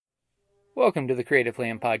Welcome to the Creative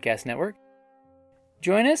Plan Podcast Network.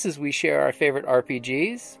 Join us as we share our favorite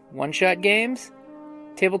RPGs, one-shot games,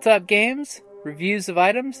 tabletop games, reviews of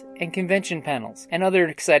items, and convention panels, and other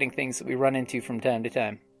exciting things that we run into from time to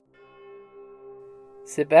time.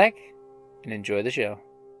 Sit back and enjoy the show.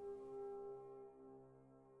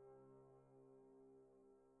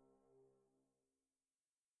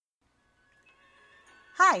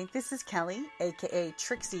 Hi, this is Kelly, aka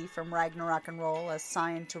Trixie from Ragnarok and Roll, a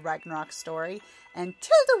Scion to Ragnarok story, and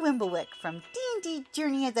Tilda Wimblewick from D&D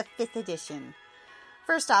Journey of the 5th Edition.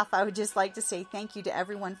 First off, I would just like to say thank you to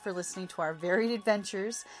everyone for listening to our varied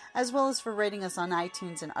adventures, as well as for rating us on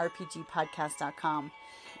iTunes and RPGpodcast.com.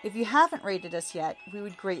 If you haven't rated us yet, we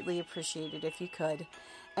would greatly appreciate it if you could.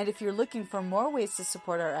 And if you're looking for more ways to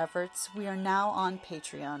support our efforts, we are now on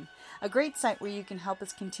Patreon, a great site where you can help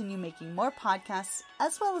us continue making more podcasts,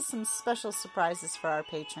 as well as some special surprises for our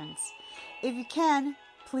patrons. If you can,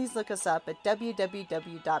 please look us up at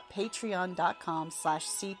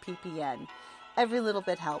www.patreon.com/cppn. Every little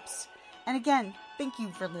bit helps. And again, thank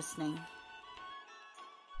you for listening.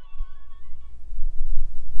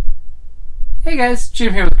 Hey guys,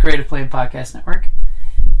 Jim here with Creative Plan Podcast Network.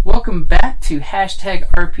 Welcome back to hashtag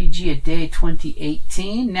RPG A Day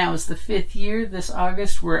 2018. Now is the 5th year. This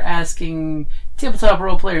August, we're asking tabletop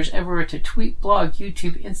role players everywhere to tweet, blog,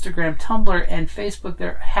 YouTube, Instagram, Tumblr, and Facebook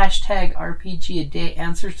their hashtag RPG A Day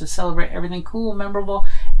answers to celebrate everything cool, memorable,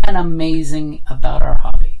 and amazing about our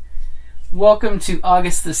hobby. Welcome to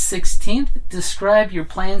August the 16th. Describe your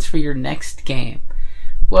plans for your next game.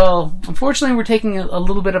 Well, unfortunately, we're taking a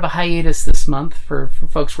little bit of a hiatus this month for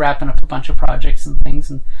folks wrapping up a bunch of projects and things.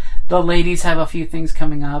 And the ladies have a few things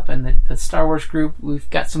coming up, and the Star Wars group, we've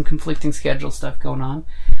got some conflicting schedule stuff going on.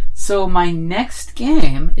 So my next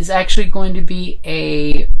game is actually going to be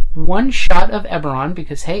a one-shot of Eberron,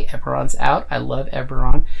 because, hey, Eberron's out. I love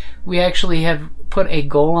Eberron. We actually have put a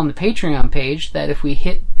goal on the Patreon page that if we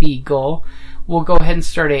hit the goal, we'll go ahead and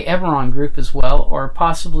start a Eberron group as well, or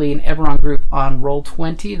possibly an Eberron group on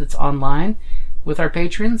Roll20 that's online with our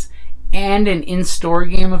patrons, and an in-store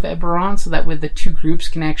game of Eberron, so that way the two groups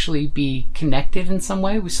can actually be connected in some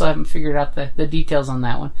way. We still haven't figured out the details on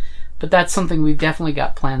that one, but that's something we've definitely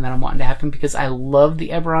got planned that I'm wanting to happen, because I love the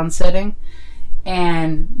Eberron setting.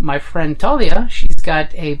 And my friend Talia, she's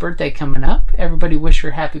got a birthday coming up. Everybody wish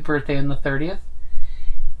her happy birthday on the 30th.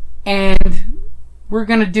 And we're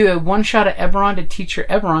going to do a one-shot of Eberron to teach her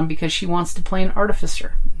Eberron, because she wants to play an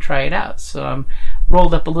Artificer and try it out. So I'm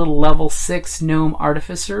rolled up a little level 6 gnome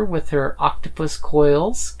Artificer with her octopus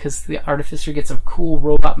coils, because the Artificer gets a cool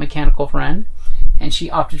robot mechanical friend. And she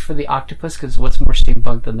opted for the octopus, because what's more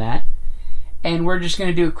steampunk than that? And we're just going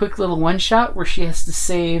to do a quick little one-shot where she has to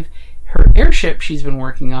save her airship she's been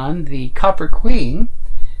working on, the Copper Queen,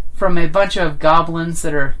 from a bunch of goblins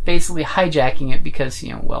that are basically hijacking it because,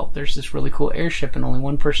 there's this really cool airship and only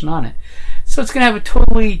one person on it. So it's going to have a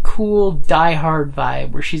totally cool Die Hard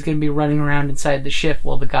vibe where she's going to be running around inside the ship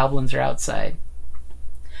while the goblins are outside.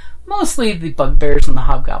 Mostly the bugbears and the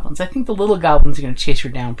hobgoblins. I think the little goblins are going to chase her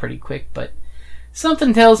down pretty quick, but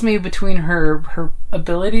something tells me between her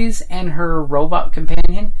abilities and her robot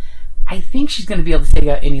companion, I think she's going to be able to take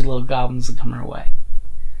out any little goblins that come her way.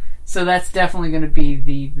 So that's definitely going to be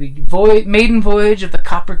the Maiden Voyage of the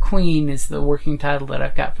Copper Queen is the working title that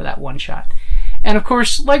I've got for that one-shot. And of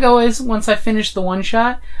course, like always, once I finish the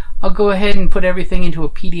one-shot, I'll go ahead and put everything into a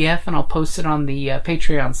PDF and I'll post it on the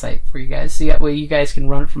Patreon site for you guys. So that way you guys can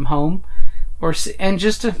run it from home and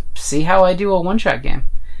just to see how I do a one-shot game.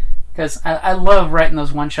 Because I love writing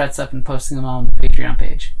those one-shots up and posting them all on the Patreon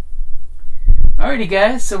page. Alrighty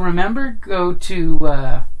guys, so remember, go to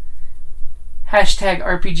hashtag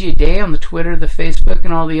RPG A Day on the Twitter, the Facebook,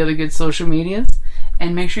 and all the other good social medias.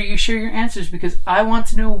 And make sure you share your answers, because I want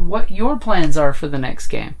to know what your plans are for the next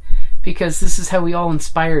game. Because this is how we all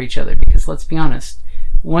inspire each other. Because let's be honest,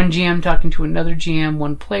 one GM talking to another GM,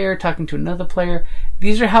 one player talking to another player.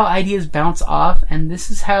 These are how ideas bounce off, and this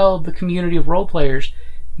is how the community of role players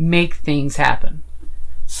make things happen.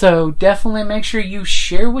 So definitely make sure you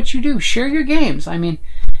share what you do. Share your games. I mean,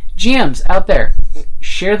 GMs out there,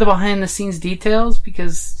 share the behind-the-scenes details,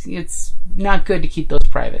 because it's not good to keep those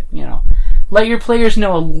private, Let your players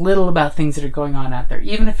know a little about things that are going on out there,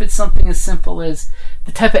 even if it's something as simple as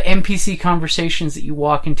the type of NPC conversations that you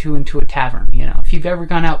walk into a tavern. If you've ever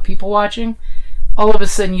gone out people watching, all of a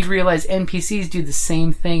sudden you'd realize NPCs do the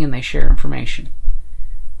same thing and they share information.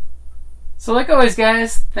 So like always,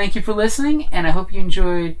 guys, thank you for listening, and I hope you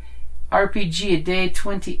enjoyed RPG A Day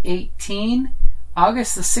 2018,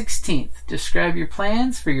 August the 16th. Describe your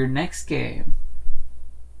plans for your next game.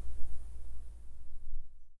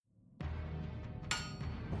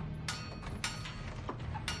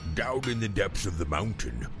 Down in the depths of the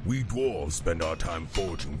mountain, we dwarves spend our time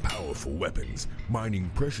forging powerful weapons,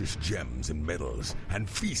 mining precious gems and metals, and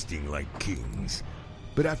feasting like kings.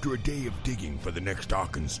 But after a day of digging for the next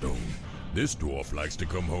Arkenstone, this dwarf likes to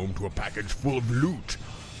come home to a package full of loot.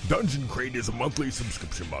 Dungeon Crate is a monthly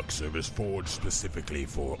subscription box service forged specifically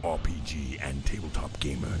for RPG and tabletop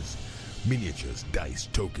gamers. Miniatures, dice,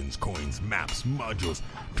 tokens, coins, maps, modules,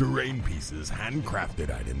 terrain pieces,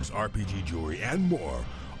 handcrafted items, RPG jewelry, and more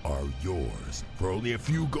are yours for only a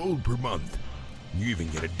few gold per month. You even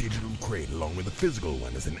get a digital crate along with a physical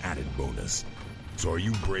one as an added bonus. So are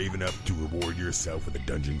you brave enough to reward yourself with a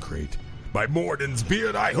Dungeon Crate? By Morden's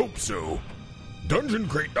beard, I hope so.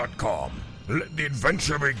 DungeonCrate.com. Let the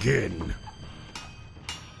adventure begin.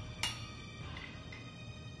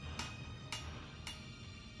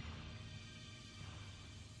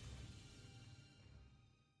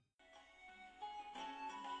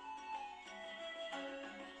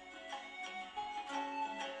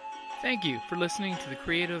 Thank you for listening to the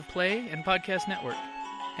Creative Play and Podcast Network.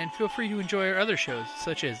 And feel free to enjoy our other shows,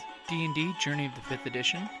 such as D&D Journey of the 5th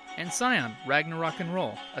Edition and Scion Ragnarok and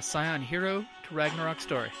Roll, a Scion hero to Ragnarok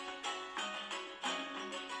story.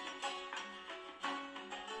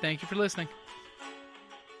 Thank you for listening.